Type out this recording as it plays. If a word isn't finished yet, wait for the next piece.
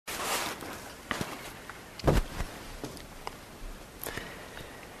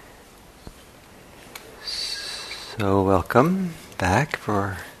So welcome back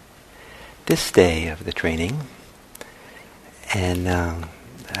for this day of the training. And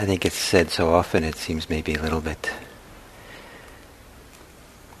I think it's said so often it seems maybe a little bit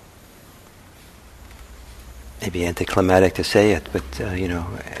maybe anticlimactic to say it, but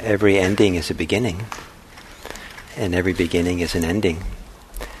every ending is a beginning, and every beginning is an ending.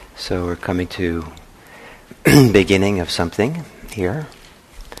 So we're coming to beginning of something here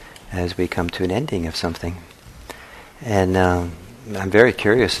as we come to an ending of something. And I'm very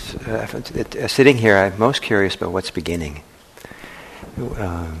curious. Sitting here, I'm most curious about what's beginning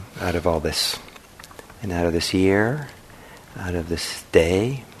out of all this, and out of this year, out of this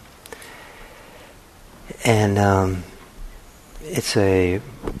day. And it's a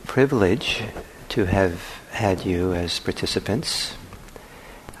privilege to have had you as participants.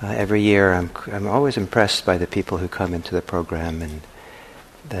 Every year, I'm always impressed by the people who come into the program, and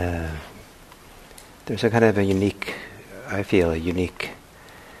there's a kind of a unique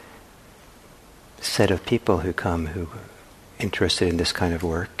set of people who come who are interested in this kind of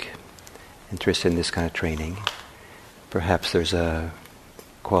work, interested in this kind of training. Perhaps there's a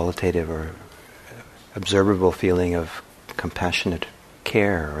qualitative or observable feeling of compassionate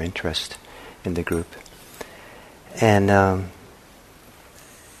care or interest in the group. And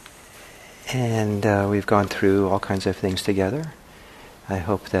we've gone through all kinds of things together. I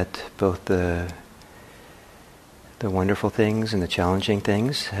hope that both the wonderful things and the challenging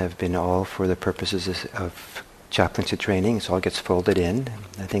things have been all for the purposes of chaplaincy training. It all gets folded in.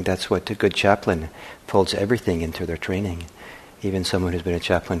 I think that's what a good chaplain folds everything into their training. Even someone who's been a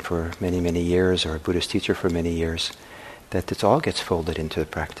chaplain for many, many years, or a Buddhist teacher for many years, that it all gets folded into the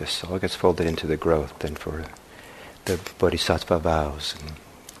practice, all gets folded into the growth and for the bodhisattva vows and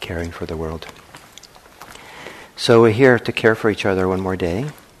caring for the world. So we're here to care for each other one more day,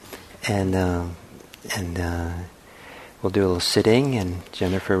 and we'll do a little sitting, and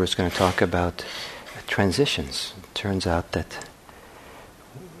Jennifer was going to talk about transitions. It turns out that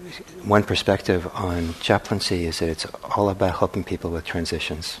one perspective on chaplaincy is that it's all about helping people with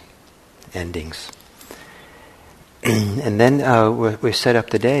transitions, endings. And then we set up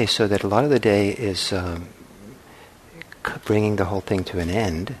the day so that a lot of the day is bringing the whole thing to an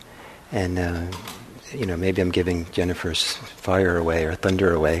end. And, maybe I'm giving Jennifer's fire away or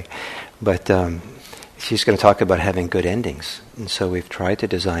thunder away, but she's going to talk about having good endings. And so we've tried to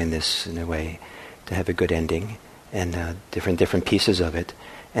design this in a way to have a good ending, and different pieces of it.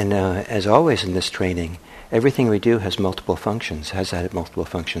 And as always in this training, everything we do has multiple functions, has had multiple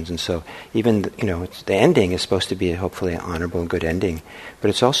functions. And so even, the ending is supposed to be hopefully an honorable and good ending, but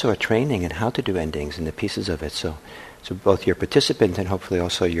it's also a training in how to do endings and the pieces of it. So both you're a participant and hopefully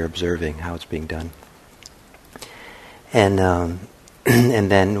also you're observing how it's being done. And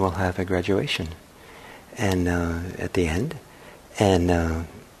and then we'll have a graduation, and at the end, and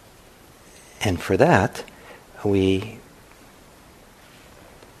for that we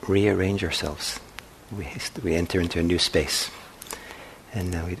rearrange ourselves. We enter into a new space.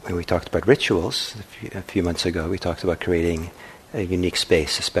 And when we talked about rituals a few months ago, we talked about creating a unique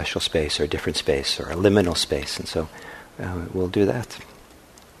space, a special space, or a different space, or a liminal space. And so we'll do that.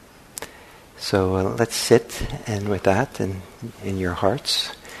 So let's sit, and with that, and in your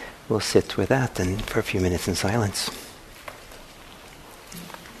hearts, we'll sit with that, and for a few minutes in silence.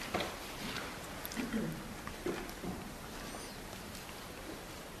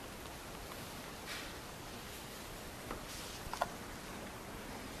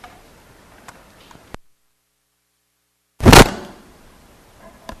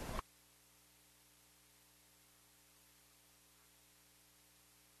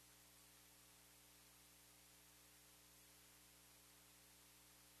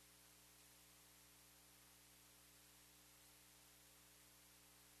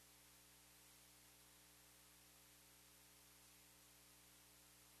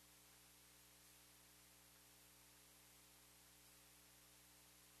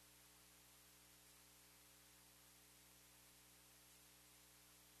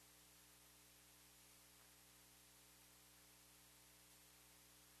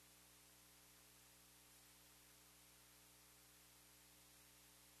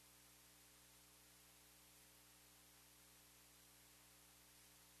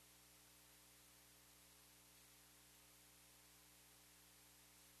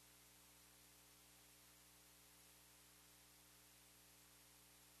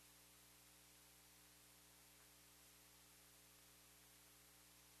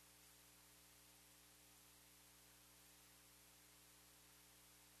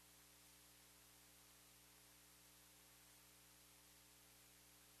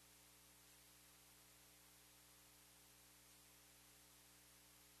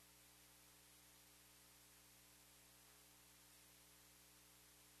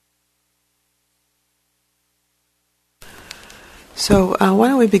 So why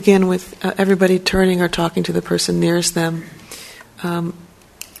don't we begin with everybody turning or talking to the person nearest them, and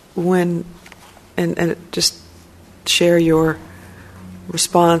just share your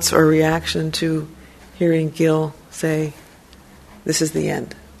response or reaction to hearing Gil say, "This is the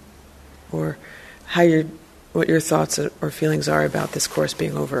end," or what your thoughts or feelings are about this course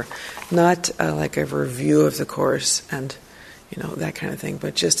being over. Not like a review of the course and that kind of thing,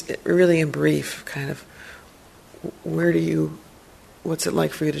 but just really in brief, kind of what's it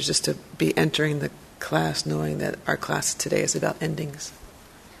like for you to be entering the class knowing that our class today is about endings,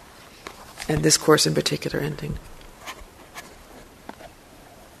 and this course in particular ending.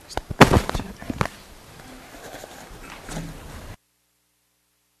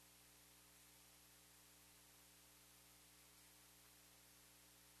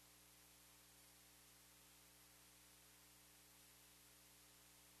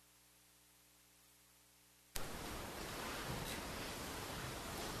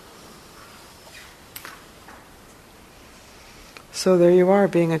 So there you are,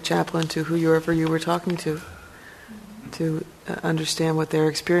 being a chaplain to whoever you were talking to understand what their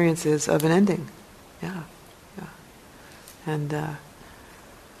experience is of an ending. Yeah. And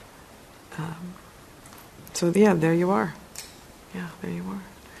so there you are. Yeah, there you are.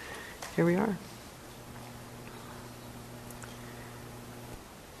 Here we are.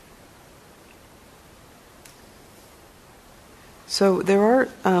 So there are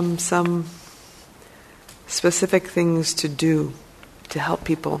some specific things to do to help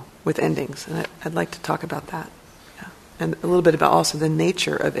people with endings, and I'd like to talk about that. Yeah. And a little bit about also the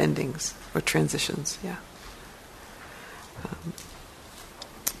nature of endings or transitions. Yeah.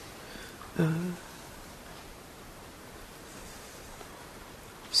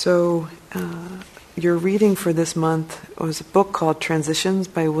 So your reading for this month was a book called Transitions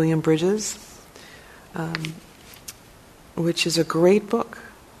by William Bridges, which is a great book.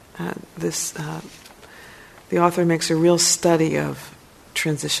 The author makes a real study of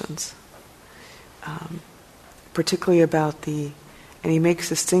transitions, particularly about and he makes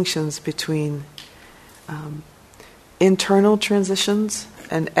distinctions between internal transitions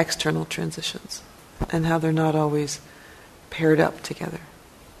and external transitions, and how they're not always paired up together.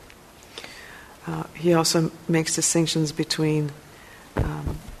 He also makes distinctions between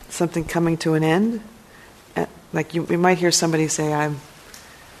something coming to an end, like we might hear somebody say, I'm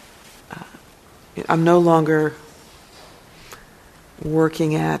no longer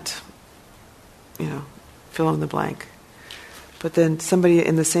working at, fill in the blank. But then somebody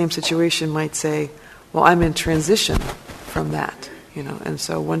in the same situation might say, well, I'm in transition from that, And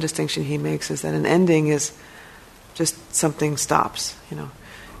so one distinction he makes is that an ending is just something stops,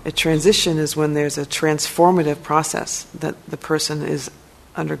 A transition is when there's a transformative process that the person is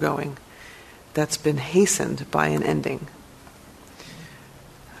undergoing that's been hastened by an ending.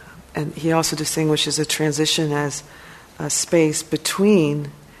 And he also distinguishes a transition as a space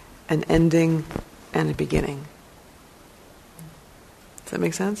between an ending and a beginning. Does that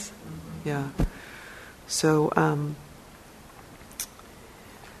make sense? Yeah. So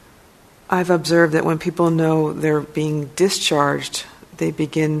I've observed that when people know they're being discharged, they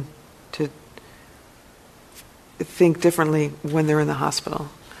begin to think differently when they're in the hospital.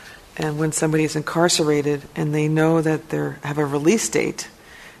 And when somebody is incarcerated and they know that they have a release date,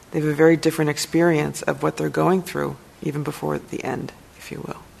 they have a very different experience of what they're going through, even before the end, if you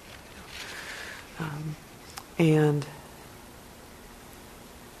will. And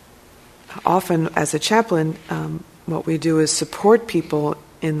often, as a chaplain, what we do is support people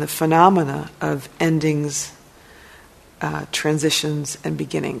in the phenomena of endings, transitions, and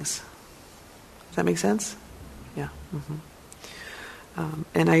beginnings. Does that make sense? Yeah. Mm-hmm.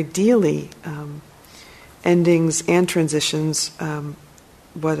 And ideally, endings and transitions,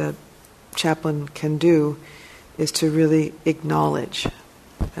 what a chaplain can do is to really acknowledge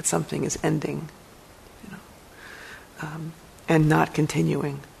that something is ending, and not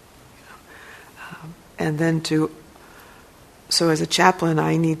continuing. And then so as a chaplain,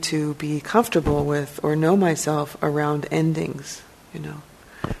 I need to be comfortable with or know myself around endings.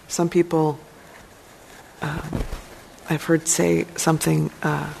 Some people I've heard say something.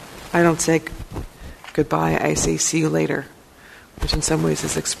 I don't say goodbye. I say see you later, which in some ways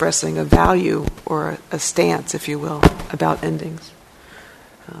is expressing a value or a stance, if you will, about endings.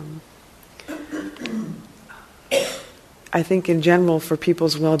 I think in general, for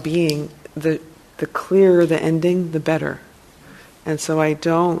people's well-being, the clearer the ending, the better. And so I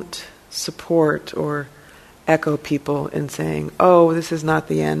don't support or echo people in saying, oh, this is not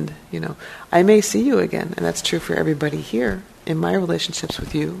the end. I may see you again, and that's true for everybody here in my relationships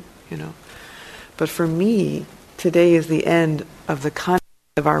with you. But for me today is the end of the context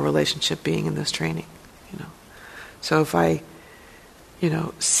of our relationship being in this training. So if I,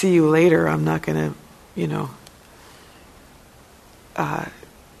 see you later, I'm not going to,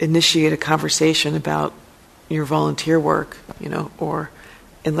 initiate a conversation about your volunteer work, or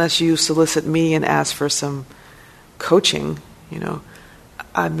unless you solicit me and ask for some coaching,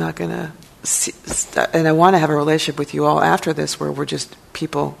 I'm not going to and I want to have a relationship with you all after this where we're just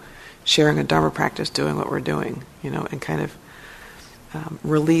people sharing a Dharma practice, doing what we're doing, and kind of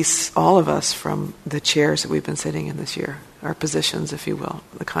release all of us from the chairs that we've been sitting in this year, our positions, if you will,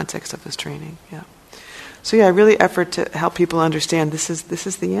 the context of this training. Yeah. So I really effort to help people understand this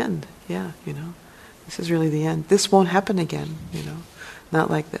is the end. Yeah, this is really the end. This won't happen again. Not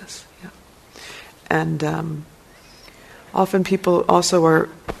like this. Yeah. And often people also are.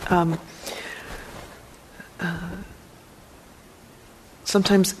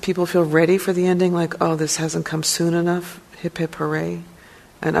 Sometimes people feel ready for the ending, like, oh, this hasn't come soon enough, hip hip hooray.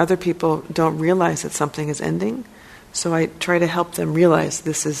 And other people don't realize that something is ending. So I try to help them realize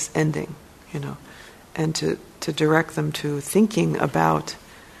this is ending, and to direct them to thinking about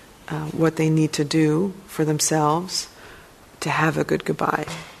what they need to do for themselves to have a good goodbye,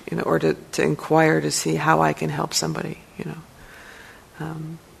 or to inquire to see how I can help somebody,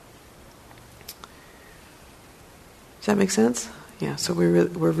 Does that make sense? Yeah, so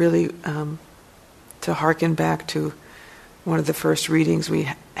we're really to hearken back to one of the first readings we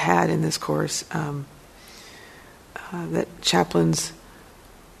had in this course, that chaplains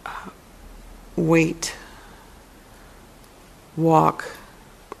wait, walk,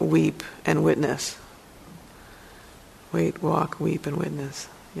 weep, and witness. Wait, walk, weep, and witness.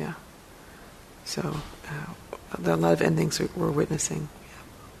 Yeah. So a lot of endings we're witnessing. Yeah.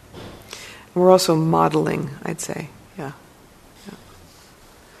 And we're also modeling, I'd say. Yeah.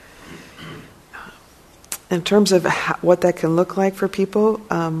 In terms of what that can look like for people,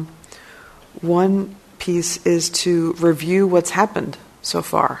 one piece is to review what's happened so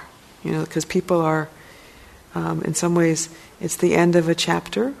far. Because people are, in some ways, it's the end of a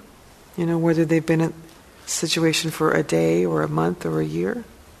chapter, whether they've been in a situation for a day or a month or a year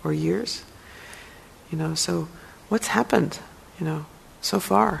or years. So what's happened, so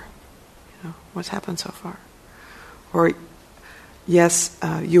far? What's happened so far? Or, yes,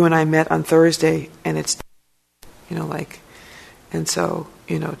 you and I met on Thursday and it's and so,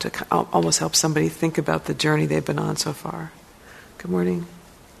 to almost help somebody think about the journey they've been on so far. Good morning.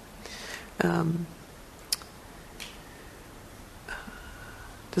 Does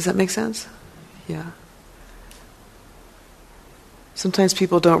that make sense? Yeah. Sometimes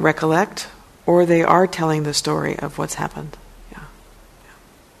people don't recollect, or they are telling the story of what's happened. Yeah.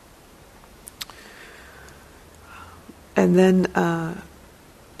 And then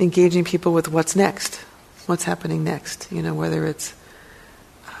engaging people with what's next. What's happening next? Whether it's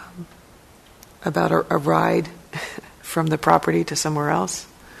about a ride from the property to somewhere else,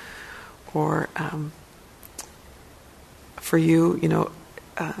 or for you,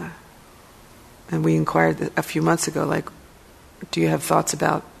 and we inquired a few months ago, like, do you have thoughts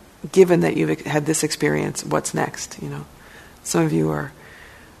about, given that you've had this experience, what's next? Some of you are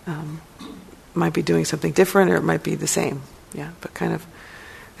might be doing something different, or it might be the same. Yeah, but kind of,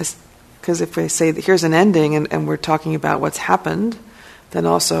 because if I say that here's an ending, and we're talking about what's happened, then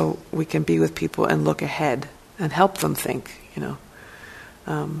also we can be with people and look ahead and help them think.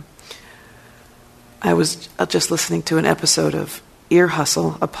 I was just listening to an episode of Ear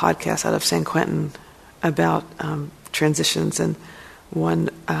Hustle, a podcast out of San Quentin about transitions, and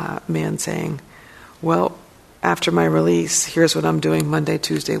one man saying, well, after my release, here's what I'm doing Monday,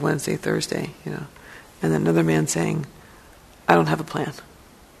 Tuesday, Wednesday, Thursday, and then another man saying, I don't have a plan.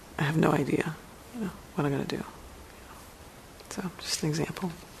 I have no idea, what I'm going to do. So, just an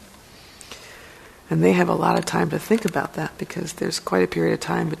example. And they have a lot of time to think about that, because there's quite a period of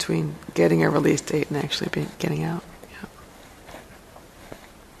time between getting a release date and actually getting out.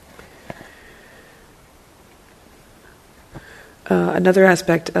 Yeah. Another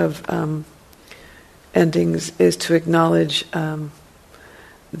aspect of endings is to acknowledge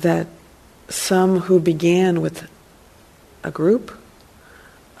that some who began with a group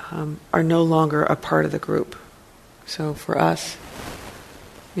are no longer a part of the group. So for us,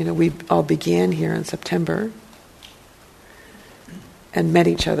 we all began here in September and met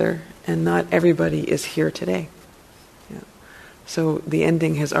each other, and not everybody is here today. Yeah. So the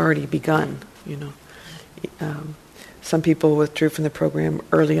ending has already begun. Some people withdrew from the program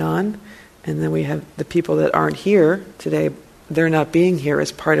early on, and then we have the people that aren't here today. Their not being here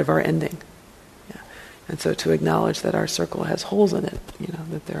is part of our ending. Yeah. And so to acknowledge that our circle has holes in it,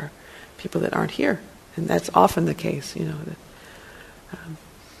 that there are people that aren't here. And that's often the case, that,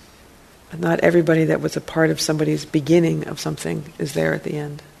 not everybody that was a part of somebody's beginning of something is there at the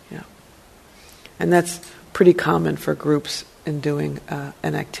end. Yeah. And that's pretty common for groups in doing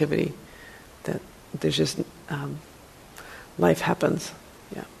an activity, that there's just life happens.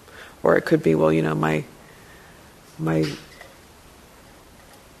 Yeah. Or it could be, well,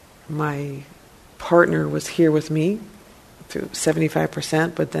 my partner was here with me through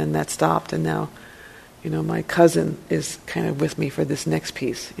 75%, but then that stopped, and now, my cousin is kind of with me for this next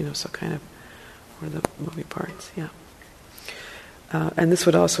piece, so kind of, or the movie parts, yeah. And this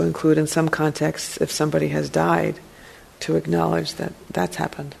would also include, in some contexts, if somebody has died, to acknowledge that that's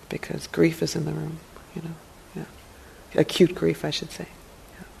happened, because grief is in the room, yeah. Acute grief, I should say.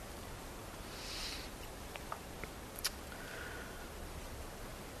 Yeah.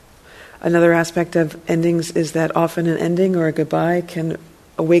 Another aspect of endings is that often an ending or a goodbye can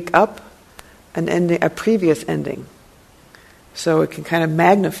wake up an ending, a previous ending. So it can kind of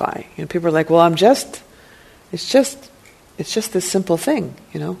magnify. People are like, well, it's just this simple thing,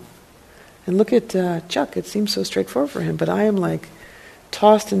 And look at Chuck, it seems so straightforward for him, but I am like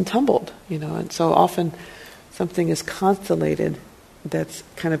tossed and tumbled, And so often something is constellated that's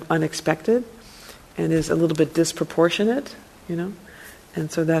kind of unexpected and is a little bit disproportionate,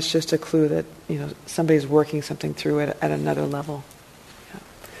 And so that's just a clue that, somebody's working something through it at another level. Yeah.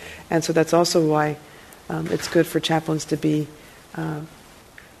 And so that's also why it's good for chaplains to be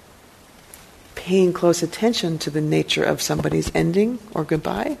paying close attention to the nature of somebody's ending or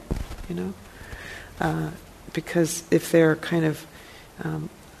goodbye, because if they're kind of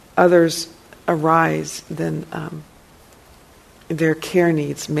others arise, then their care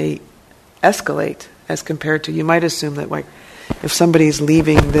needs may escalate as compared to, you might assume that, like, if somebody's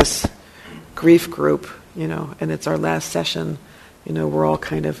leaving this grief group, and it's our last session, we're all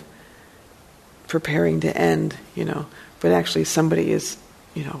kind of preparing to end, but actually somebody is,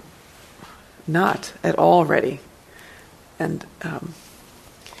 not at all ready. And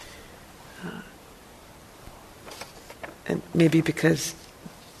maybe because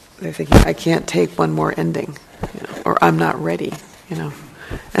they're thinking, I can't take one more ending, or I'm not ready,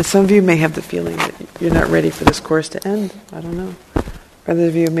 And some of you may have the feeling that you're not ready for this course to end. I don't know. Others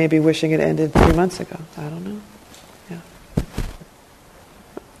of you may be wishing it ended 3 months ago. I don't know. Yeah.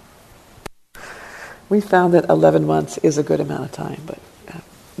 We found that 11 months is a good amount of time, but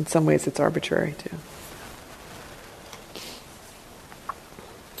in some ways it's arbitrary too.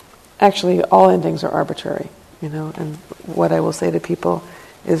 Actually, all endings are arbitrary, and what I will say to people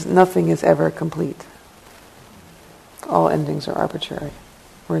is nothing is ever complete. All endings are arbitrary.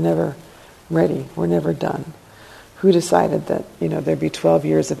 We're never ready. We're never done. Who decided that, there'd be 12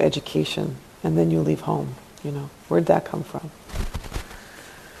 years of education and then you leave home? Where'd that come from?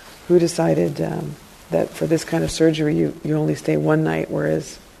 Who decided that for this kind of surgery you only stay one night,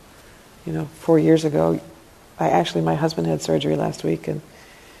 whereas, 4 years ago, my husband had surgery last week, and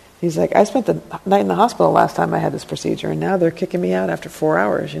he's like, I spent the night in the hospital last time I had this procedure, and now they're kicking me out after 4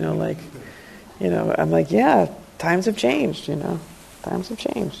 hours, I'm like, yeah, times have changed, Times have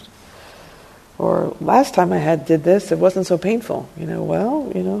changed. Or last time I did this, it wasn't so painful.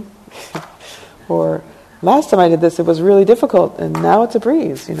 Or last time I did this, it was really difficult, and now it's a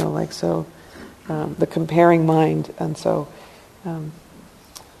breeze. The comparing mind, and so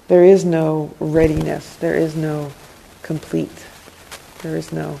there is no readiness. There is no complete. There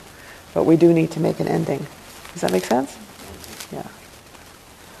is no. But we do need to make an ending. Does that make sense? Yeah.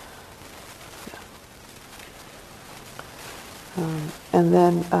 And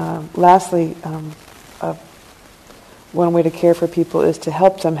then lastly, one way to care for people is to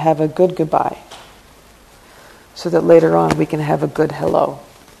help them have a good goodbye, so that later on we can have a good hello.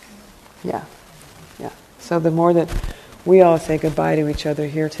 Yeah. So the more that we all say goodbye to each other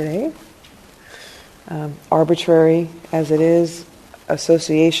here today, arbitrary as it is,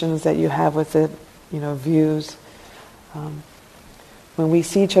 associations that you have with it, views, when we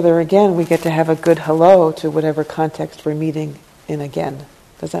see each other again, we get to have a good hello to whatever context we're meeting in again.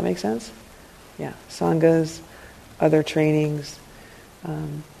 Does that make sense? Yeah. Sanghas, other trainings.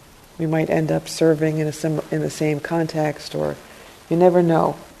 We might end up serving in the same context, or you never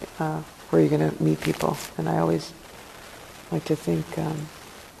know where you're going to meet people. And I always like to think,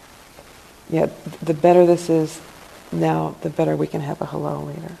 the better this is now, the better we can have a hello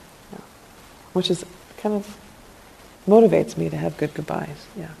later. Yeah. Which is kind of motivates me to have good goodbyes.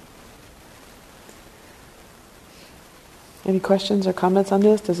 Yeah. Any questions or comments on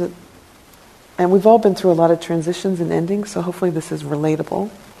this? And we've all been through a lot of transitions and endings, so hopefully this is relatable,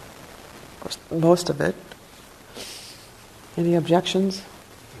 or most of it. Any objections?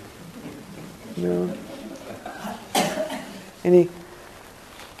 No. Any?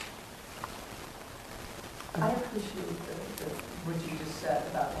 I appreciate what you just said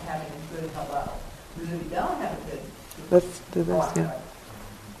about having a good hello. Because if you don't have a good... Let's do this, yeah.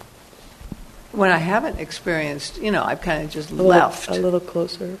 When I haven't experienced, I've kind of just left. A little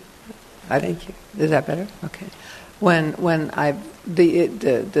closer. Thank you. Is that better? Okay. When I've...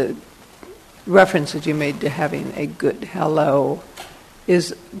 The reference that you made to having a good hello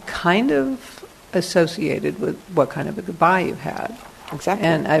is kind of associated with what kind of a goodbye you've had. Exactly.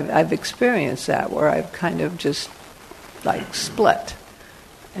 And I've experienced that where I've kind of just like split.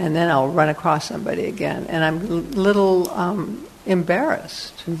 And then I'll run across somebody again. And I'm a little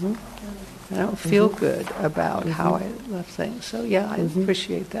embarrassed. Mm-hmm. I don't feel good about how I left things. So, yeah, I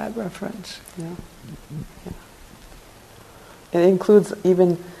appreciate that reference. Yeah. Yeah. It includes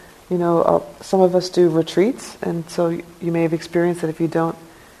even, some of us do retreats. And so you may have experienced that if you're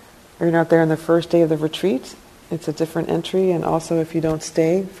not there on the first day of the retreat, it's a different entry, and also if you don't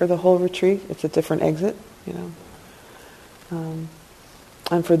stay for the whole retreat, it's a different exit, And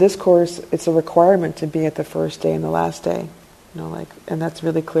for this course, it's a requirement to be at the first day and the last day, and that's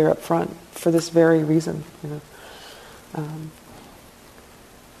really clear up front for this very reason,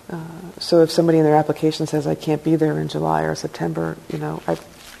 So if somebody in their application says, I can't be there in July or September,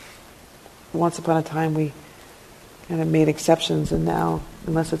 once upon a time we kind of made exceptions, and now,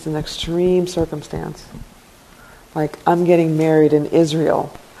 unless it's an extreme circumstance, like I'm getting married in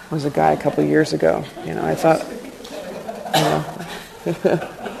Israel, was a guy a couple of years ago. I thought,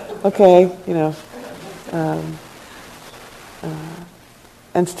 okay,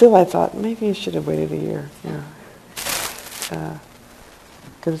 and still I thought maybe you should have waited a year,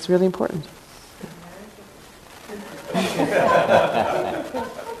 because it's really important.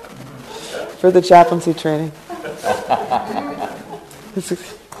 For the chaplaincy training.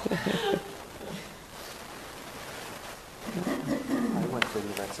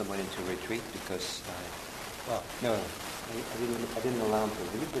 Someone into retreat because I didn't allow him to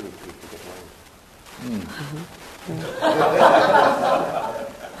leave the retreat to get married.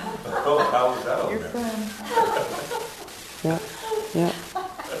 How was that? Your friend. Yeah.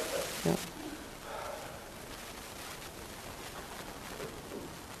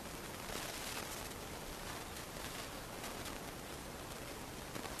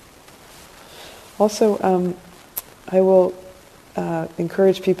 Also, I will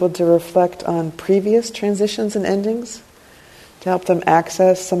encourage people to reflect on previous transitions and endings to help them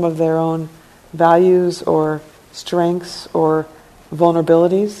access some of their own values or strengths or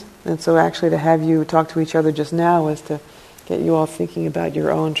vulnerabilities. And so actually to have you talk to each other just now is to get you all thinking about your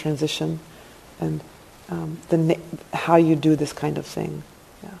own transition and how you do this kind of thing.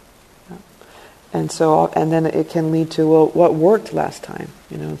 Yeah. And then it can lead to, well, what worked last time?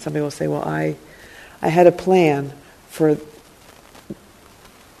 And somebody will say, well, I had a plan for...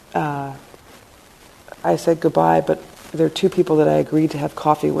 I said goodbye, but there are two people that I agreed to have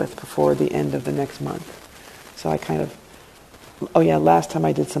coffee with before the end of the next month. So I kind of, last time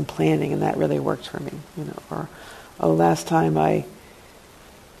I did some planning and that really worked for me, or, last time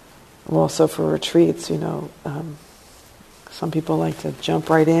so for retreats, some people like to jump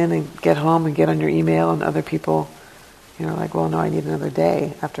right in and get home and get on your email, and other people, like, well, no, I need another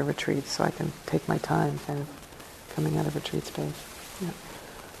day after retreats so I can take my time kind of coming out of retreat space. Yeah.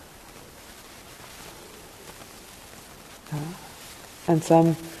 And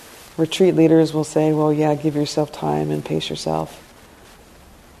some retreat leaders will say, well, yeah, give yourself time and pace yourself.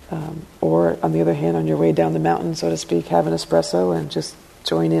 Or, on the other hand, on your way down the mountain, so to speak, have an espresso and just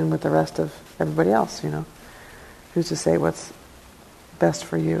join in with the rest of everybody else, Who's to say what's best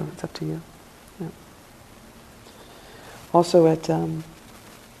for you? It's up to you. Yeah. Also,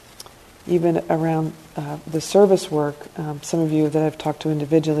 even around the service work, some of you that I've talked to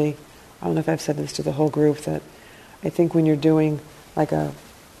individually, I don't know if I've said this to the whole group, that I think when you're doing like a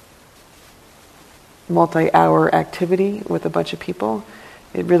multi-hour activity with a bunch of people,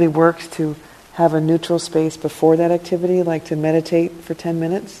 it really works to have a neutral space before that activity, like to meditate for 10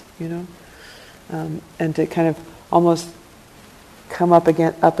 minutes, and to kind of almost come up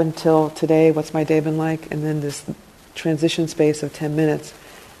until today, what's my day been like, and then this transition space of 10 minutes,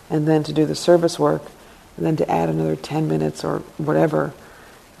 and then to do the service work, and then to add another 10 minutes or whatever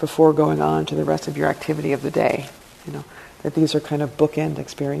before going on to the rest of your activity of the day. That these are kind of bookend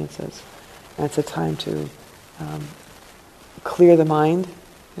experiences. And it's a time to clear the mind,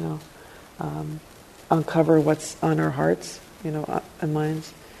 uncover what's on our hearts, and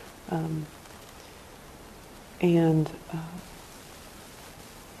minds.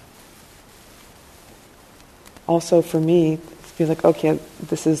 Also for me, feel like, okay,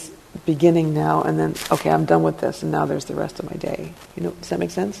 this is beginning now, and then, okay, I'm done with this, and now there's the rest of my day. Does that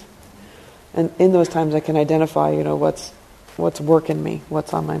make sense? And in those times, I can identify, what's working me,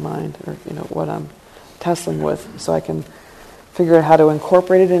 what's on my mind, or what I'm tussling with, so I can figure out how to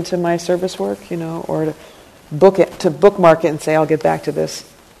incorporate it into my service work, or to bookmark it and say, I'll get back to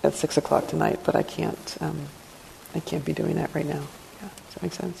this at 6 o'clock tonight, but I can't be doing that right now. Yeah. Does that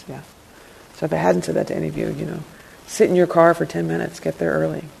make sense? Yeah. So if I hadn't said that to any of you, sit in your car for 10 minutes, get there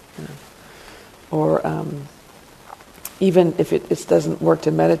early, or even if it doesn't work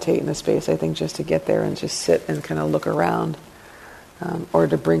to meditate in a space, I think just to get there and just sit and kind of look around, or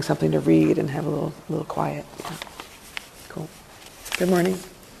to bring something to read and have a little quiet. Yeah. Cool. Good morning.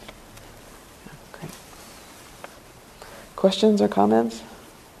 Yeah, great. Questions or comments?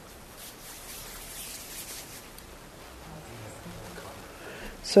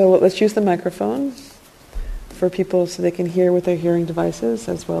 So let's use the microphone for people so they can hear with their hearing devices,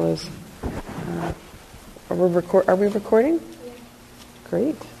 as well as. Are we recording?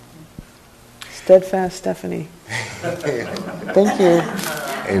 Great. Steadfast Stephanie. Thank you.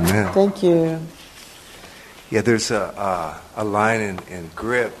 Amen. Thank you. Yeah, there's a line in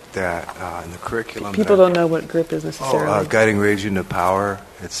GRIP that in the curriculum. People don't know what GRIP is necessarily. Guiding Rage into Power.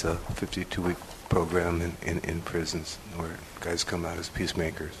 It's a 52-week program in prisons where guys come out as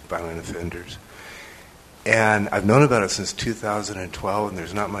peacemakers, violent offenders. And I've known about it since 2012, and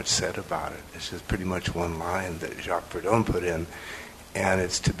there's not much said about it. It's just pretty much one line that Jacques Verdon put in, and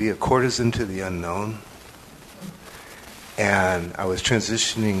it's to be a courtesan to the unknown. And I was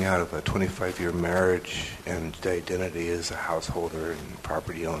transitioning out of a 25-year marriage and identity as a householder and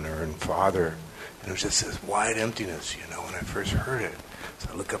property owner and father, and it was just this wide emptiness, when I first heard it.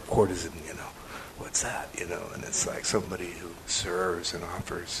 So I look up courtesan, what's that, and it's like somebody who serves and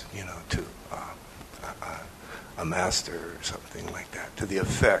offers, to a master or something like that, to the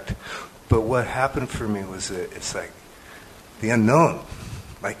effect. But what happened for me was that it's like the unknown,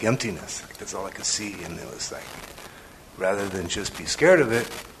 like emptiness. Like that's all I could see, and it was like, rather than just be scared of it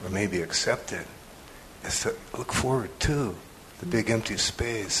or maybe accept it, is to look forward to the big empty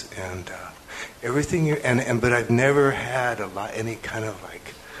space and everything. But I've never had any kind of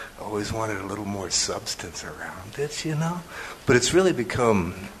like. Always wanted a little more substance around it, But it's really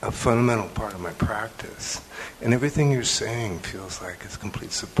become a fundamental part of my practice. And everything you're saying feels like it's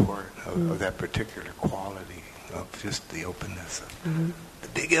complete support of that particular quality of just the openness of the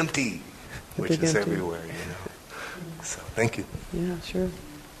big empty, which is everywhere, So thank you. Yeah, sure.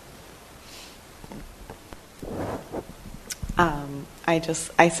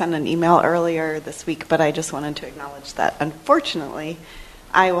 I sent an email earlier this week, but I just wanted to acknowledge that unfortunately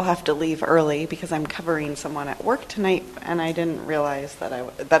I will have to leave early because I'm covering someone at work tonight, and I didn't realize that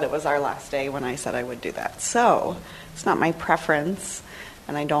it was our last day when I said I would do that. So it's not my preference,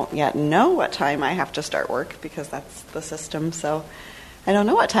 and I don't yet know what time I have to start work because that's the system. So I don't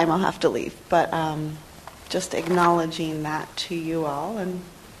know what time I'll have to leave, but just acknowledging that to you all, and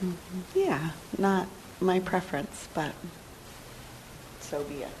yeah, not my preference, but so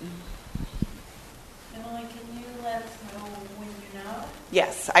be it. Emily, can you let us know when you know?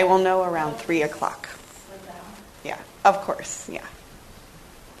 Yes, I will know around 3 o'clock. Yeah, of course, yeah.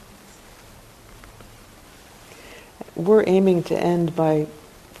 We're aiming to end by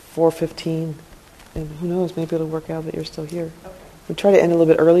 4:15, and who knows, maybe it'll work out that you're still here. Okay. We try to end a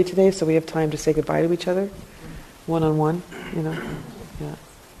little bit early today so we have time to say goodbye to each other, one-on-one, Yeah.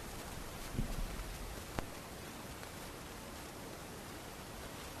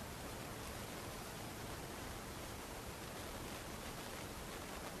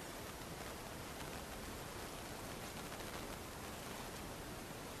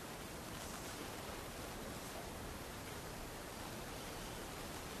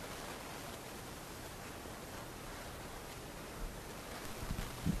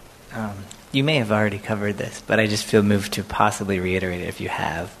 You may have already covered this, but I just feel moved to possibly reiterate it if you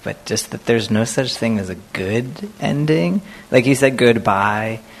have. But just that there's no such thing as a good ending. Like you said,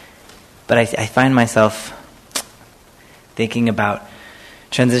 goodbye. But I find myself thinking about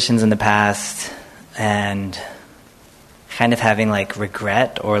transitions in the past and kind of having like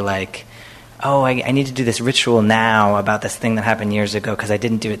regret or like, oh, I need to do this ritual now about this thing that happened years ago because I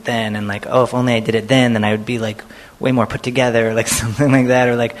didn't do it then. And like, oh, if only I did it then I would be like way more put together, like something like that.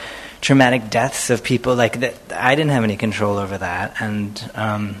 Or like traumatic deaths of people like that. I didn't have any control over that. And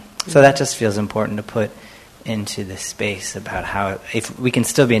so that just feels important to put into this space about how if we can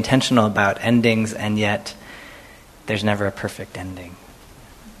still be intentional about endings and yet there's never a perfect ending.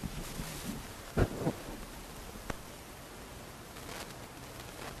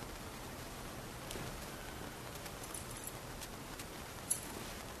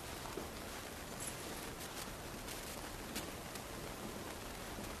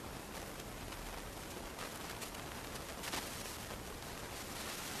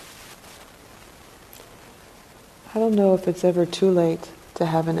 I don't know if it's ever too late to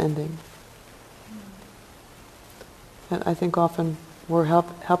have an ending. And I think often we're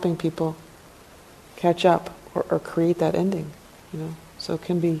helping people catch up or create that ending, So it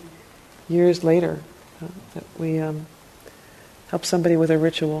can be years later that we help somebody with a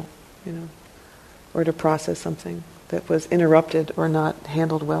ritual, or to process something that was interrupted or not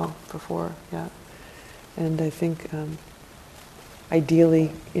handled well before. Yeah, and I think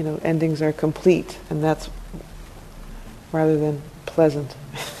ideally, endings are complete, and that's rather than pleasant.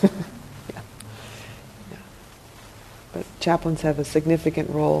 Yeah. Yeah. But chaplains have a significant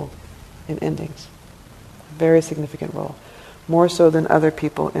role in endings, a very significant role, more so than other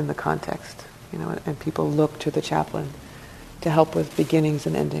people in the context. And people look to the chaplain to help with beginnings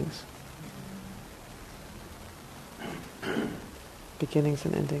and endings. Beginnings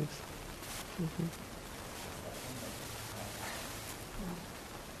and endings. Mm-hmm.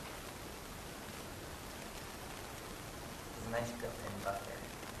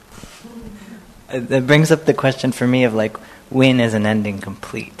 That brings up the question for me of when is an ending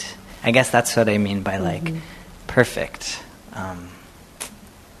complete? I guess that's what I mean by perfect. And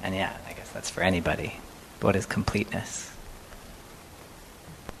yeah, I guess that's for anybody. What is completeness?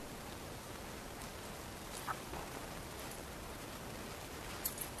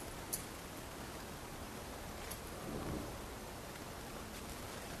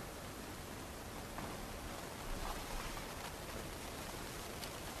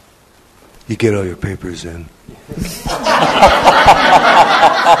 You get all your papers in. Not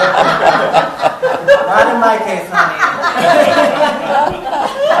in my case, honey.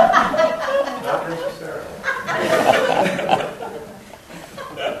 Not necessarily.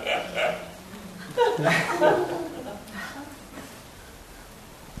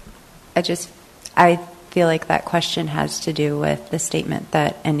 I feel like that question has to do with the statement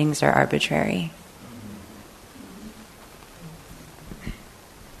that endings are arbitrary.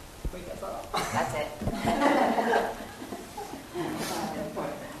 That's it. I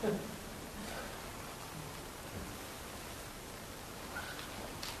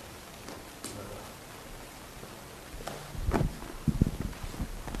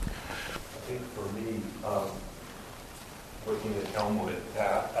think for me, working at Elmwood,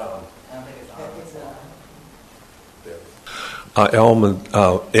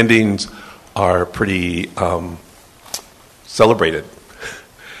 Elmwood endings are pretty celebrated.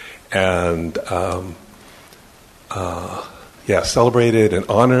 And celebrated and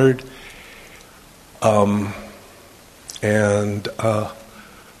honored, and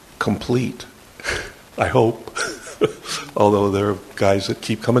complete, I hope. Although there are guys that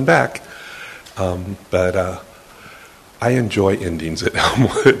keep coming back, but I enjoy endings at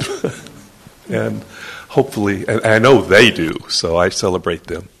Elmwood, and hopefully, and I know they do, so I celebrate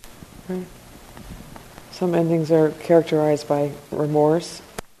them. Right. Some endings are characterized by remorse.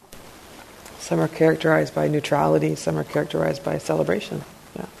 Some are characterized by neutrality. Some are characterized by celebration.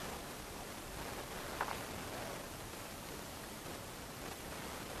 Yeah.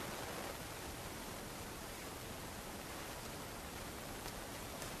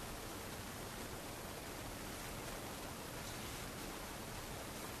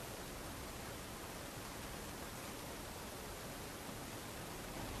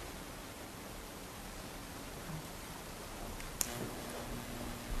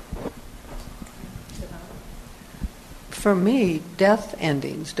 For me, death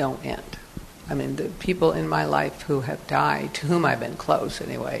endings don't end. I mean, the people in my life who have died, to whom I've been close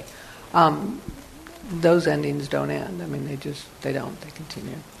anyway, those endings don't end. I mean, they don't. They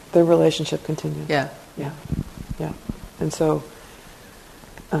continue. The relationship continues. Yeah. And so,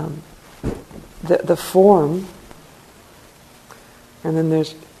 the form, and then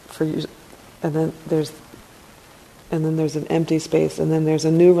there's an empty space, and then there's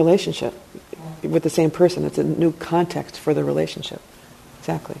a new relationship with the same person. It's a new context for the relationship.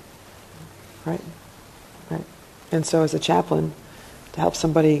 Exactly. Right. And so as a chaplain, to help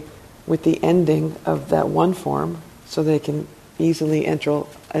somebody with the ending of that one form so they can easily enter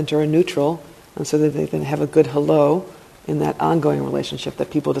a neutral, and so that they can have a good hello in that ongoing relationship that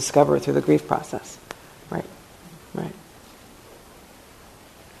people discover through the grief process. Right.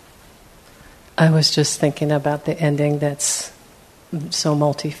 I was just thinking about the ending that's so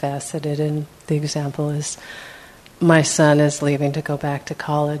multifaceted, and the example is my son is leaving to go back to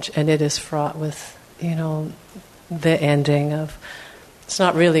college, and it is fraught with, the ending of, it's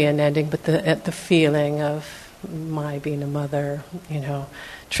not really an ending, but the feeling of my being a mother,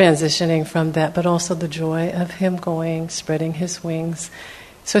 transitioning from that, but also the joy of him going, spreading his wings.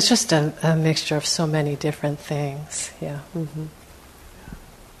 So it's just a mixture of so many different things. Yeah. Mm-hmm.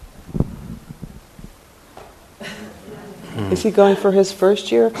 Is he going for his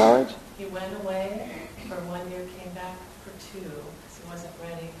first year of college? He went away for 1 year, came back for 2, because he wasn't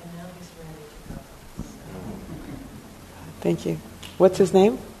ready, and now he's ready to go. Thank you. What's his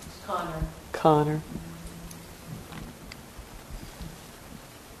name? Connor. Connor.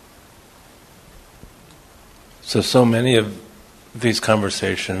 So many of these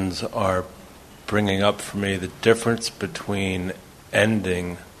conversations are bringing up for me the difference between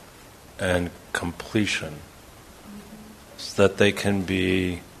ending and completion. So that they can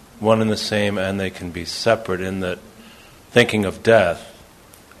be one and the same and they can be separate, in that thinking of death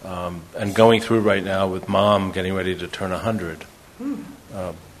and going through right now with Mom getting ready to turn 100.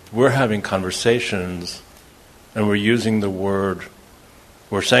 We're having conversations and we're using the word,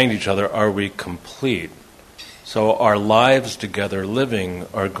 we're saying to each other, are we complete? So our lives together living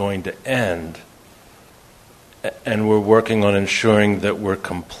are going to end, and we're working on ensuring that we're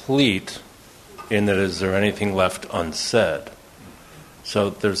complete in that, is there anything left unsaid? So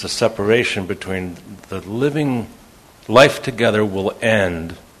there's a separation between the living life together will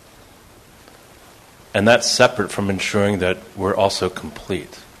end, and that's separate from ensuring that we're also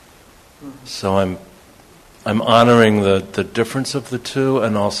complete. So I'm honoring the difference of the two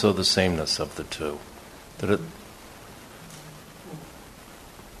and also the sameness of the two. That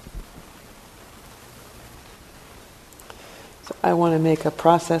So I want to make a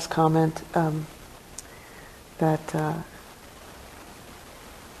process comment that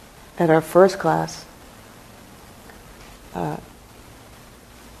at our first class, I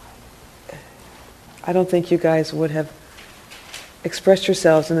don't think you guys would have expressed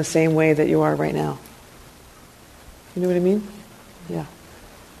yourselves in the same way that you are right now. You know what I mean? Yeah.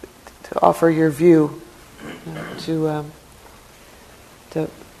 To offer your view, to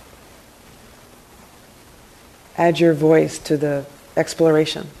add your voice to the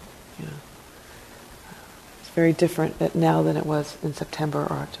exploration. You know. It's very different now than it was in September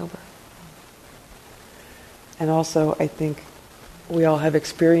or October. And also, I think we all have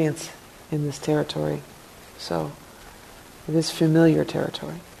experience in this territory, so it is familiar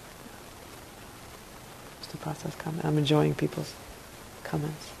territory. Just a process comment. I'm enjoying people's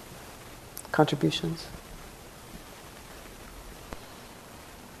comments, contributions.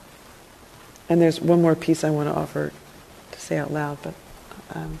 And there's one more piece I want to offer to say out loud, but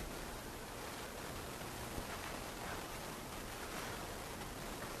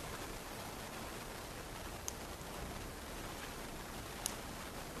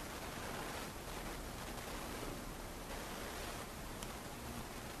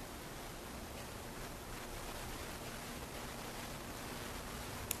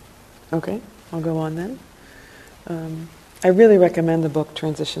okay, I'll go on then. I really recommend the book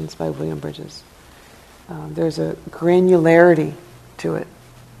Transitions by William Bridges. There's a granularity to it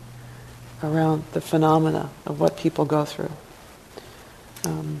around the phenomena of what people go through.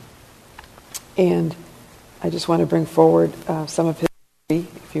 And I just want to bring forward some of his theory,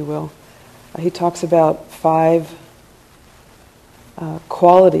 if you will. He talks about 5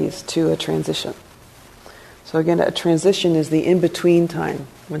 qualities to a transition. So again, a transition is the in-between time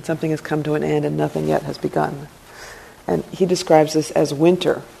when something has come to an end and nothing yet has begun. And he describes this as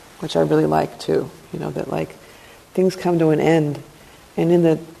winter, which I really like too. You know, that like things come to an end, and in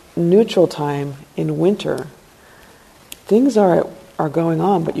the neutral time, in winter, things are going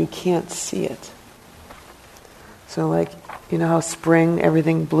on, but you can't see it. So like, you know how spring,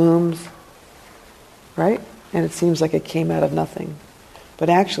 everything blooms, right? And it seems like it came out of nothing. But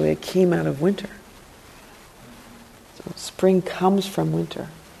actually it came out of winter. So spring comes from winter,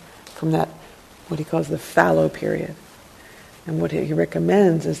 from that, what he calls the fallow period. And what he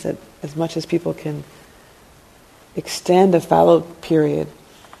recommends is that as much as people can extend a fallow period,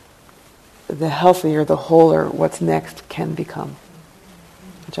 the healthier, the wholer, what's next can become,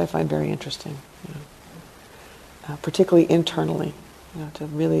 which I find very interesting. You know. Particularly internally, you know, to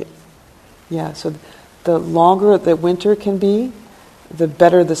really, yeah. So the longer the winter can be, the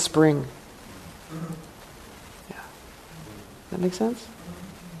better the spring. Yeah, that makes sense.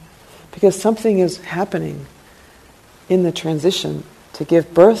 Because something is happening in the transition to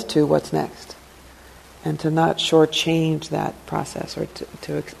give birth to what's next, and to not shortchange that process or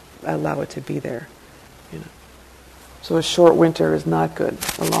to allow it to be there. You know. So a short winter is not good.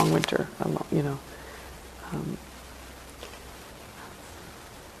 A long winter, you know.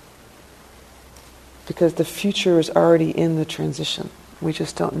 Because the future is already in the transition. We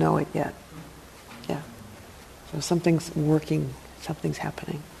just don't know it yet. Yeah. So something's working, something's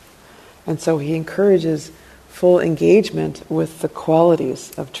happening. And so he encourages full engagement with the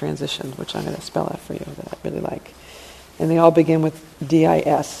qualities of transition, which I'm going to spell out for you, that I really like. And they all begin with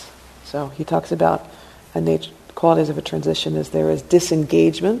DIS. So he talks about a qualities of a transition is there is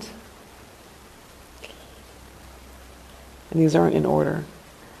disengagement, and these aren't in order.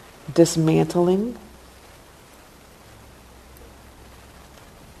 Dismantling,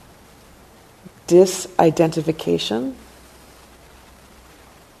 disidentification,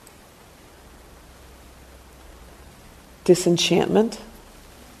 disenchantment,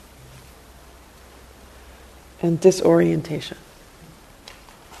 and disorientation.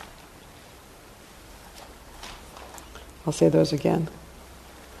 I'll say those again.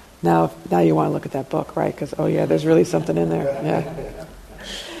 Now you want to look at that book, right? Because, oh yeah, there's really something in there. Yeah.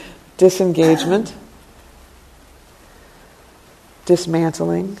 Disengagement,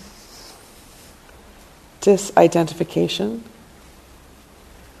 dismantling, disidentification,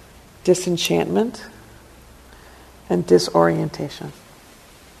 disenchantment, and disorientation.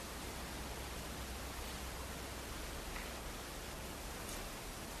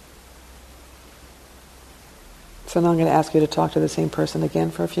 So now I'm going to ask you to talk to the same person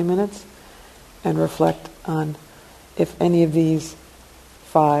again for a few minutes and reflect on if any of these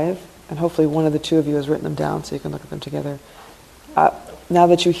 5, and hopefully one of the 2 of you has written them down so you can look at them together. Now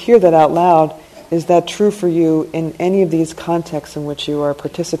that you hear that out loud, is that true for you in any of these contexts in which you are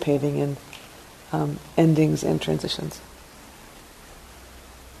participating in endings and transitions?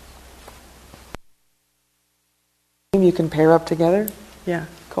 You can pair up together? Yeah,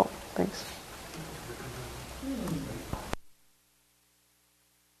 cool, thanks.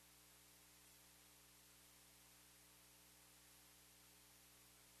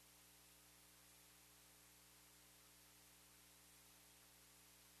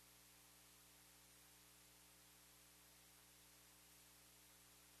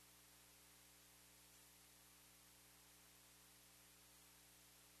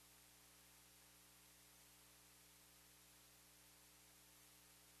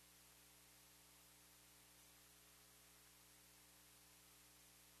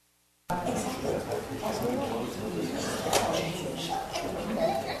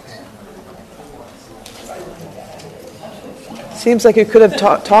 Seems like you could have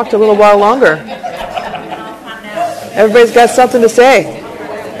talked a little while longer. Everybody's got something to say.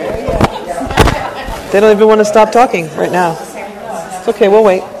 They don't even want to stop talking right now. It's okay, we'll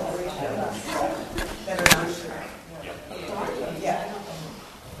wait.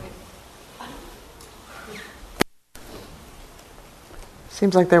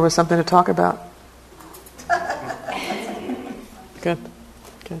 Seems like there was something to talk about. Good.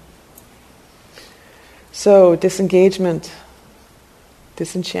 So, disengagement,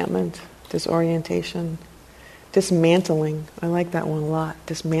 disenchantment, disorientation, dismantling. I like that one a lot.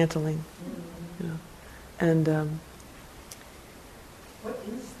 Dismantling. You know. And What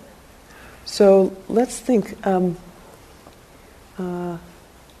is that? so let's think.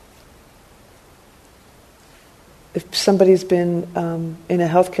 If somebody's been in a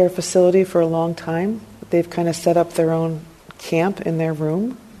healthcare facility for a long time, they've kind of set up their own camp in their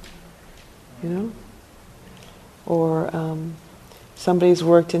room, you know? Or somebody's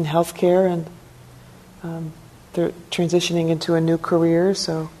worked in healthcare and they're transitioning into a new career,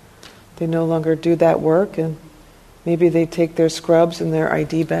 so they no longer do that work, and maybe they take their scrubs and their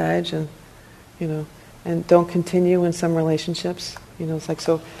ID badge and, you know, and don't continue in some relationships. You know, it's like,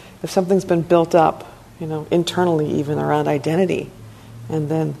 so if something's been built up, you know, internally even around identity, and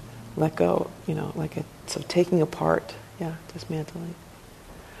then let go, you know, like it, so taking apart, dismantling.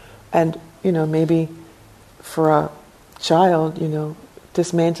 And, you know, maybe for a child, you know,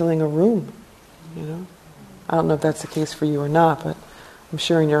 dismantling a room, you know. I don't know if that's the case for you or not, but I'm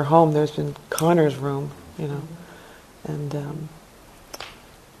sure in your home there's been Connor's room, you know, and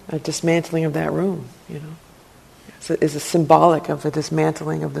a dismantling of that room, you know, is a symbolic of the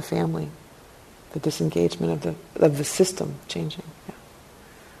dismantling of the family. The disengagement of the system changing. Yeah.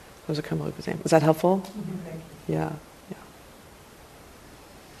 Those are kind of examples. Is that helpful? Mm-hmm. Yeah.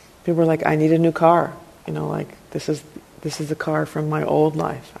 People are like, I need a new car. You know, like this is the car from my old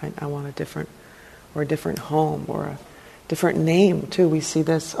life. I want a different home or a different name too. We see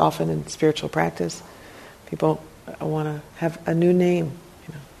this often in spiritual practice. People want to have a new name.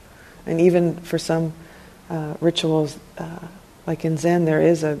 You know, and even for some rituals, like in Zen, there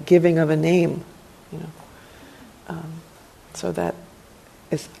is a giving of a name. You know, so that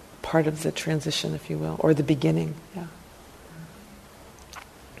is part of the transition, if you will, or the beginning. Yeah.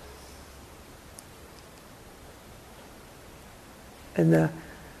 In the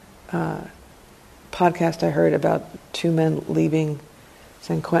podcast I heard about 2 men leaving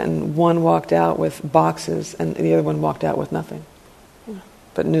San Quentin, one walked out with boxes, and the other one walked out with nothing,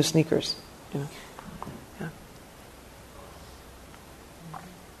 but new sneakers. You know. Yeah.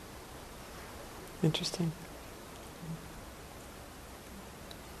 Interesting.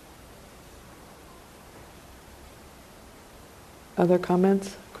 Other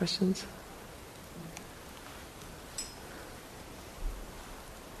comments, questions?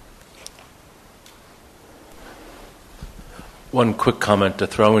 One quick comment to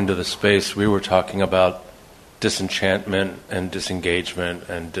throw into the space. We were talking about disenchantment and disengagement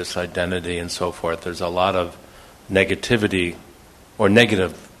and disidentity and so forth. There's a lot of negativity or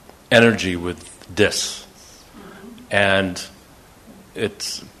negative energy with dis. And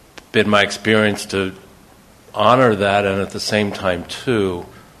it's been my experience to honor that and at the same time, too,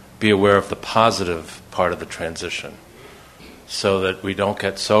 be aware of the positive part of the transition so that we don't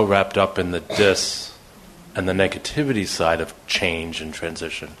get so wrapped up in the dis and the negativity side of change and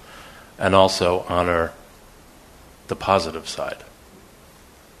transition, and also honor the positive side.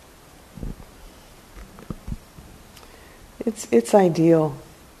 It's ideal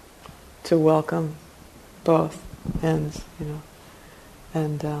to welcome both ends,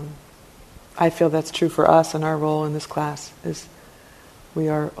 and I feel that's true for us, and our role in this class is we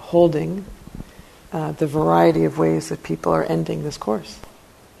are holding the variety of ways that people are ending this course.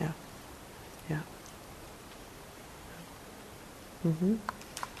 Yeah. Mm-hmm.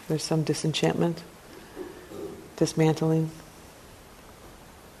 There's some disenchantment, dismantling,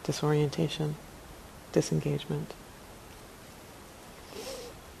 disorientation, disengagement.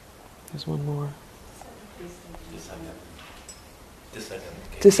 There's one more.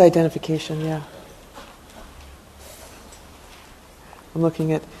 Disidentification, yeah. I'm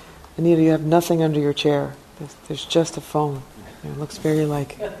looking at, Anita, you have nothing under your chair. There's just a phone. It looks very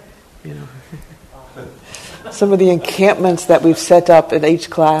like, some of the encampments that we've set up in each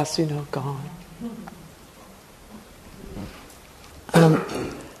class, gone.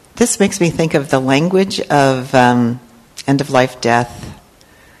 This makes me think of the language of end-of-life death.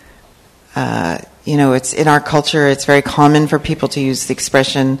 It's in our culture, it's very common for people to use the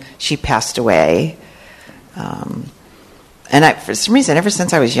expression, she passed away. And for some reason, ever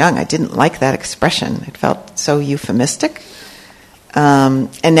since I was young, I didn't like that expression. It felt so euphemistic. And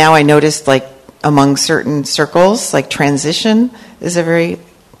now I noticed, among certain circles, transition is a very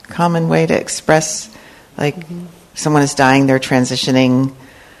common way to express, someone is dying, they're transitioning,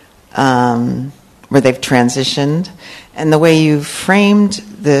 where they've transitioned. And the way you framed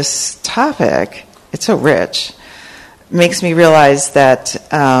this topic, it's so rich, makes me realize that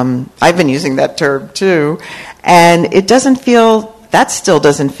I've been using that term too, and that still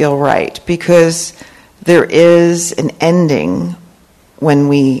doesn't feel right, because there is an ending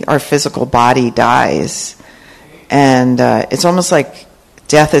when our physical body dies. And it's almost like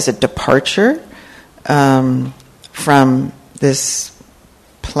death is a departure from this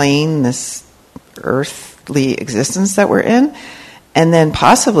plane, this earthly existence that we're in. And then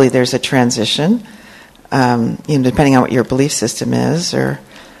possibly there's a transition, depending on what your belief system is, and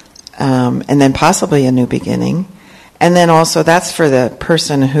then possibly a new beginning. And then also that's for the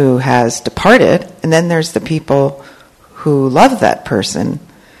person who has departed, and then there's the people who love that person.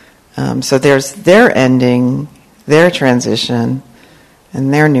 So there's their ending, their transition,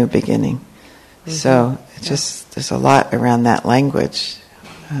 and their new beginning. Mm-hmm. So there's a lot around that language.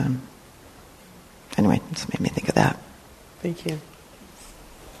 Anyway, this made me think of that. Thank you.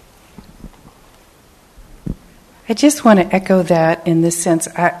 I just want to echo that in this sense.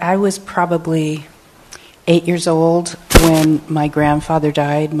 I was probably 8 years old when my grandfather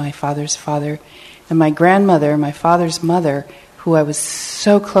died, my father's father, and my grandmother, my father's mother, who I was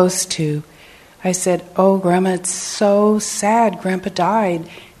so close to, I said, "Oh, Grandma, it's so sad. Grandpa died."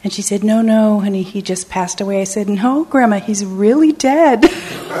 And she said, No, honey, he just passed away. I said, "No, Grandma, he's really dead."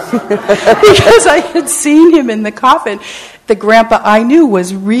 Because I had seen him in the coffin. The grandpa I knew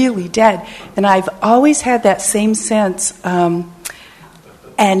was really dead. And I've always had that same sense. And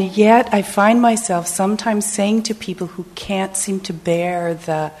yet I find myself sometimes saying to people who can't seem to bear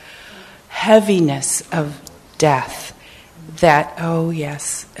the heaviness of death that, oh,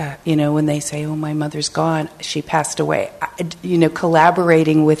 yes, when they say, "Oh, my mother's gone, she passed away,"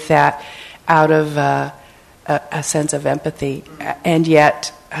 collaborating with that out of a sense of empathy. And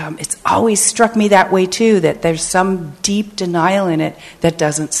yet it's always struck me that way, too, that there's some deep denial in it that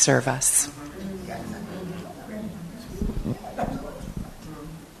doesn't serve us.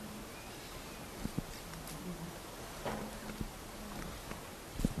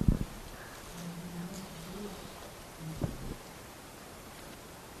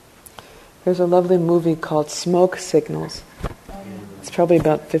 There's a lovely movie called Smoke Signals. It's probably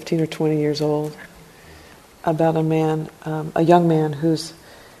about 15 or 20 years old, about a young man who's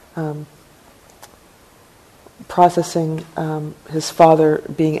processing his father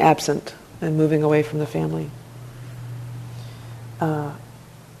being absent and moving away from the family.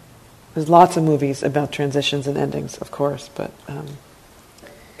 there's lots of movies about transitions and endings, of course, but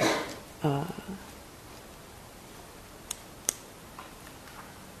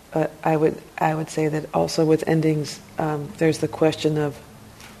I would say that also with endings, there's the question of,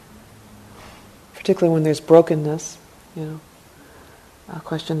 particularly when there's brokenness, a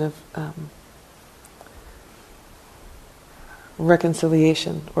question of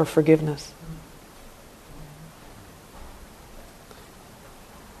reconciliation or forgiveness.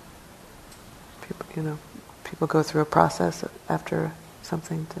 People go through a process after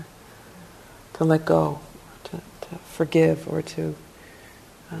something to let go, to forgive, or to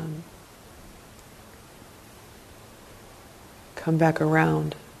come back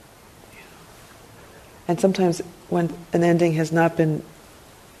around. And sometimes when an ending is not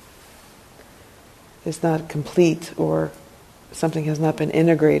complete, or something has not been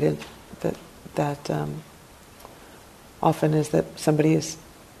integrated, that often is that somebody has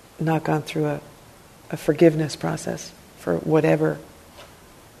not gone through a forgiveness process for whatever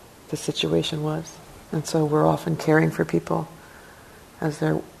the situation was. And so we're often caring for people as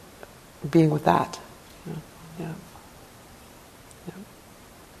they're being with that. Yeah.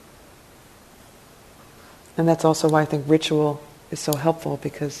 And that's also why I think ritual is so helpful,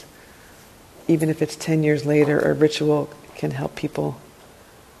 because even if it's 10 years later, a ritual can help people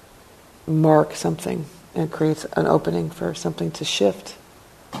mark something and creates an opening for something to shift.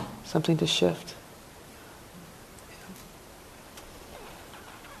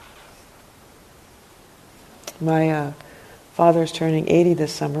 My father's turning 80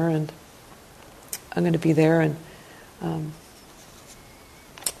 this summer, and I'm going to be there, and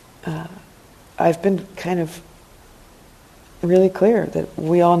I've been kind of really clear that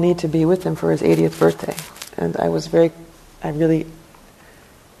we all need to be with him for his 80th birthday. And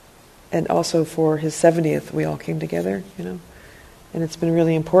and also for his 70th, we all came together, And it's been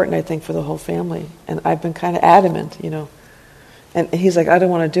really important, I think, for the whole family. And I've been kind of adamant, And he's like, I don't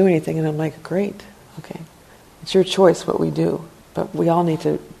want to do anything. And I'm like, great, okay. It's your choice what we do. But we all need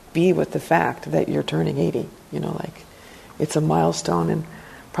to be with the fact that you're turning 80, it's a milestone. And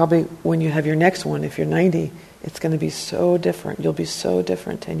probably when you have your next one, if you're 90, it's going to be so different. You'll be so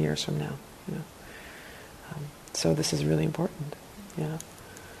different 10 years from now, So this is really important,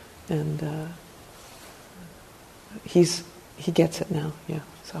 And he gets it now,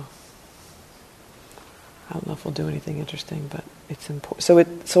 So I don't know if we'll do anything interesting, but it's important.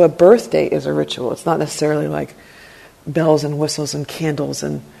 So a birthday is a ritual. It's not necessarily like bells and whistles and candles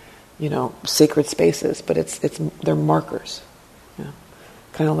and sacred spaces, but they're markers.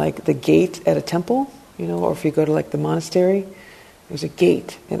 Kind of like the gate at a temple, or if you go to like the monastery, there's a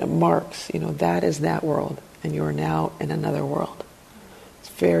gate and it marks, that is that world, and you are now in another world. It's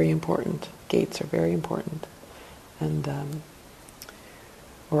very important. Gates are very important, and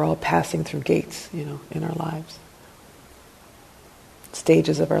we're all passing through gates, in our lives.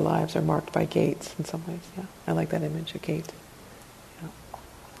 Stages of our lives are marked by gates in some ways. Yeah, I like that image, a gate. Yeah.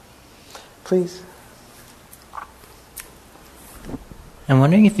 Please. I'm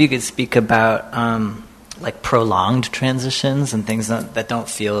wondering if you could speak about like prolonged transitions and things that don't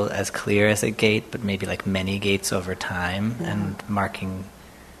feel as clear as a gate, but maybe like many gates over time, and marking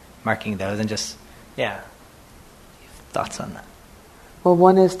those, and just thoughts on that. Well,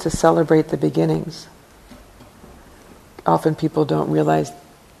 one is to celebrate the beginnings. Often people don't realize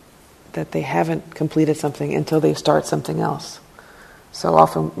that they haven't completed something until they start something else. So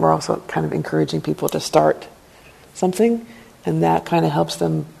often we're also kind of encouraging people to start something, and that kind of helps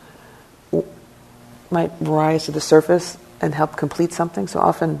them, might rise to the surface and help complete something. So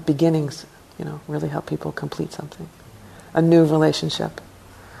often beginnings, really help people complete something. A new relationship,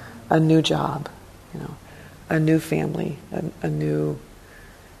 a new job, a new family, a new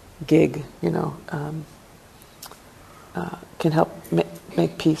gig, can help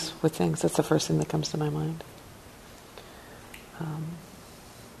make peace with things. That's the first thing that comes to my mind.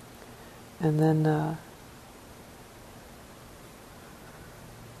 And then, I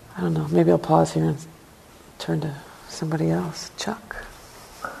don't know, maybe I'll pause here and turn to somebody else. Chuck.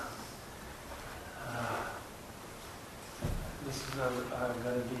 This is going to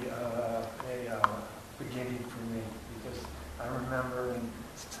be a beginning for me, because I remember in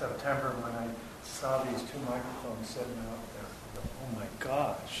September when I saw these two microphones sitting out there. Oh my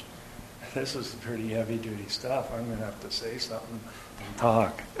gosh, this is pretty heavy-duty stuff. I'm going to have to say something and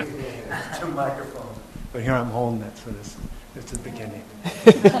talk. Two microphones. But here I'm holding it, so it's the beginning.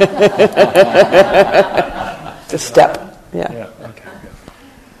 It's a step. Yeah. Yeah, okay, good.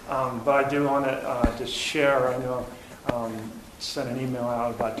 But I do want to just share, I know sent an email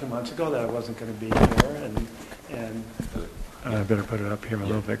out about 2 months ago that I wasn't going to be here, and I better put it up here a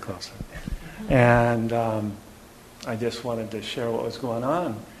little bit closer. And I just wanted to share what was going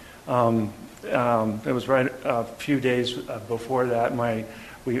on. It was right a few days before that.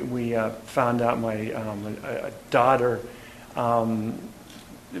 We found out my daughter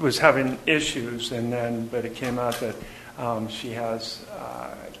was having issues, but it came out that she has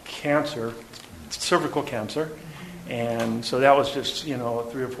cancer, cervical cancer, and so that was just 3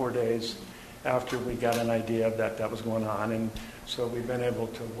 or 4 days after we got an idea that was going on, and so we've been able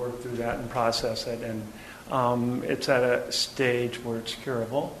to work through that and process it, and it's at a stage where it's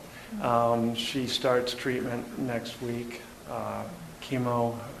curable. She starts treatment next week,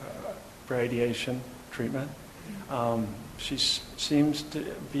 chemo, radiation treatment. She seems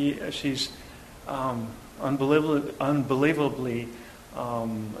to be, she's unbelievably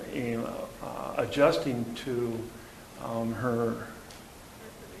adjusting to her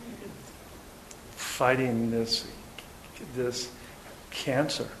fighting this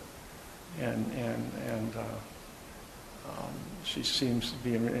cancer, and she seems to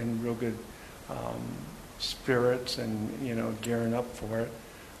be in real good spirits and gearing up for it.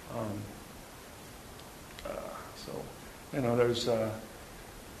 So there's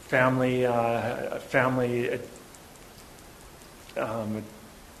family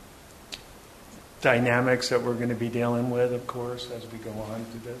dynamics that we're going to be dealing with, of course, as we go on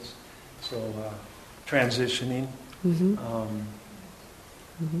to this. So transitioning,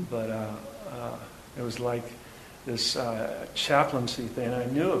 but it was like this chaplaincy thing. I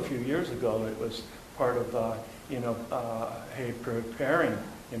knew a few years ago it was part of preparing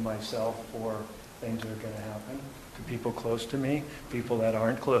in myself for things that are going to happen to people close to me, people that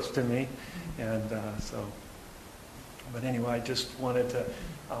aren't close to me, and so. But anyway, I just wanted to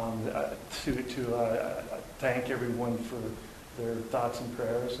thank everyone for their thoughts and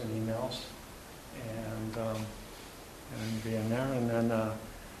prayers and emails, and being there, and then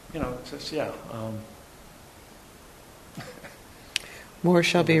just more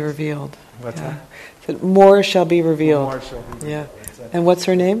shall be revealed. What's that? That more shall be revealed. More shall be revealed. Yeah. And what's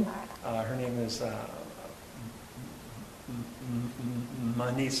her name? Her name is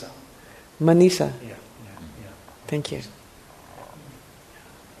Manisa. Manisa. Yeah. Thank you.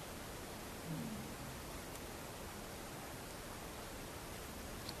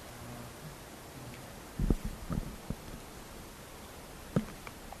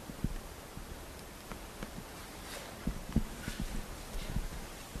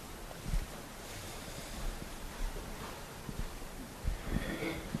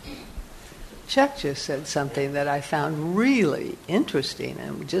 Chuck just said something that I found really interesting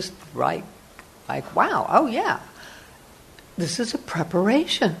and just like, wow, oh yeah, this is a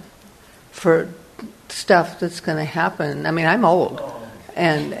preparation for stuff that's going to happen. I mean, I'm old,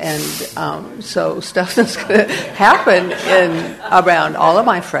 and so stuff that's going to happen around all of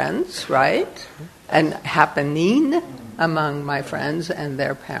my friends, right, and happening among my friends and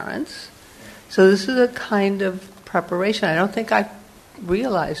their parents. So this is a kind of preparation. I don't think I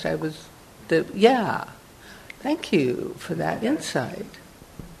realized I was. Yeah, thank you for that insight.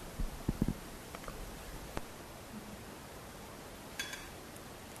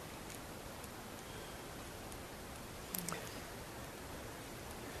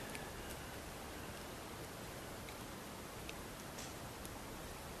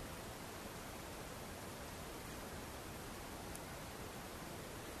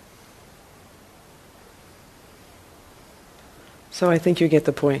 So I think you get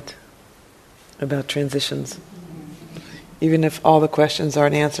the point about transitions. Even if all the questions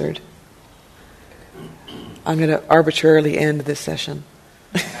aren't answered, I'm going to arbitrarily end this session.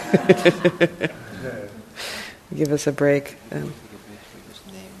 Give us a break. Do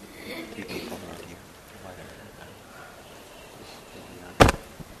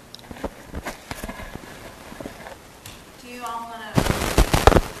you all want to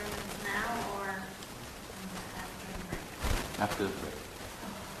now or after the break? After the break.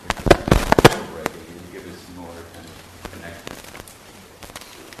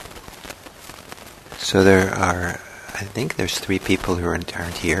 So there are, I think there's 3 people who aren't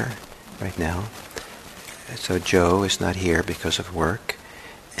here right now. So Joe is not here because of work,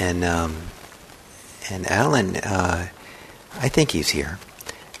 and Alan, I think he's here,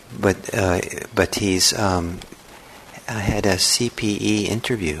 but he's had a CPE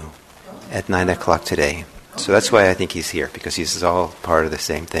interview at 9:00 today. So that's why I think he's here, because he's all part of the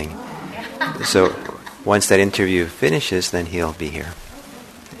same thing. So once that interview finishes, then he'll be here.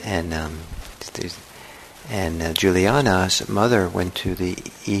 And Juliana's mother went to the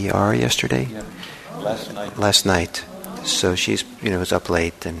ER yesterday. Yeah, last night. Last night. So she's was up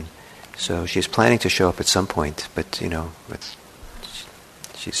late, and So she's planning to show up at some point, but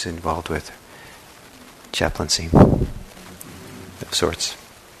she's involved with chaplaincy of sorts.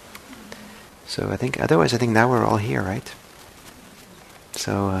 So otherwise I think now we're all here, right?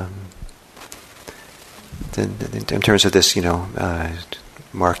 So in terms of this,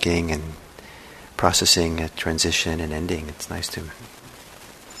 marking and processing a transition and ending, it's nice to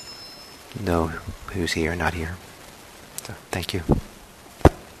know who's here, not here. So thank you.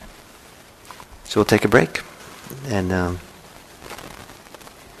 So we'll take a break, and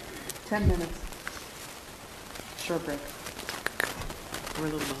 10 minutes. Short break. We're a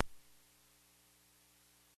little